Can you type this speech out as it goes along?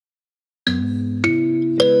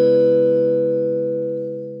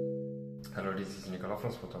Nicola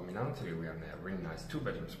from Spontan Milano. Today we have a really nice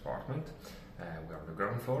two-bedroom apartment. We are on the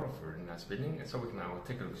ground floor of a really nice building, and so we can now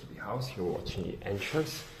take a look at the house. You're watching the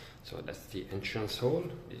entrance, so that's the entrance hall.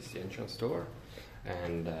 This is the entrance door,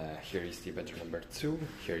 and here is the bedroom number 2.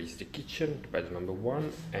 Here is the kitchen, bedroom number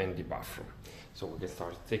 1, and the bathroom. So we can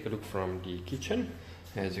start to take a look from the kitchen.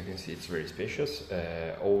 As you can see, it's very spacious.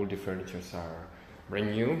 All the furnitures are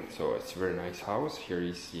brand new, so it's a very nice house. Here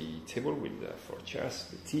is the table with 4 chairs,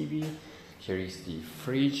 the TV. Here is the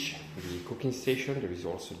fridge, the cooking station. There is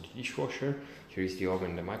also the dishwasher. Here is the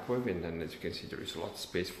oven, the microwave, and then as you can see, there is a lot of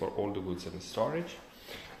space for all the goods and storage.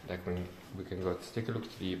 Like when we can go to take a look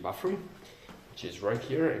at the bathroom, which is right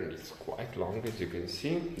here, and it's quite long. As you can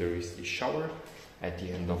see, there is the shower at the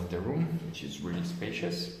end of the room, which is really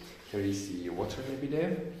spacious. Here is the water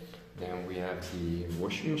bidet. Then we have the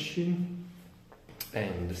washing machine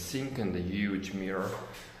and the sink and the huge mirror,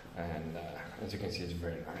 and as you can see, it's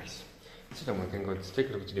very nice. So then we can go to take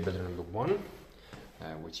a look at the bedroom number 1,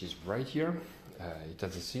 which is right here. It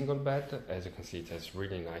has a single bed. As you can see, it has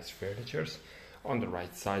really nice furniture. On the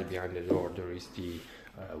right side behind the door there is the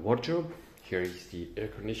wardrobe. Here is the air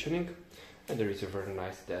conditioning, and there is a very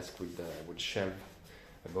nice desk with shelf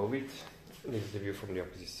above it. This is the view from the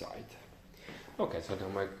opposite side. Okay, so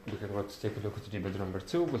then we can go to take a look at the bedroom number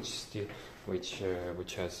 2, which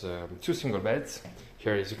has 2 single beds.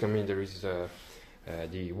 Here, as you can see, there is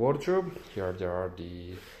the wardrobe. Here there are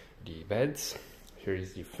the beds. Here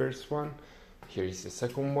is the first one. Here is the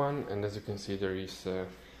second one, and as you can see, there is a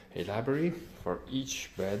library for each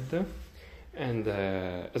bed, and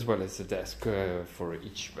as well as a desk for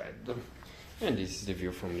each bed. And this is the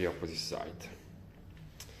view from the opposite side.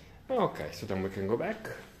 Okay, so then we can go back.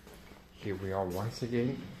 Here we are once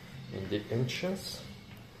again in the entrance.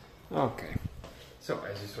 Okay, so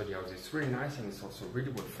as you saw, the house is really nice and it's also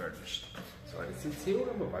really well furnished. So let's see you.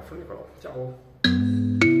 Bye bye from Nicola. Ciao.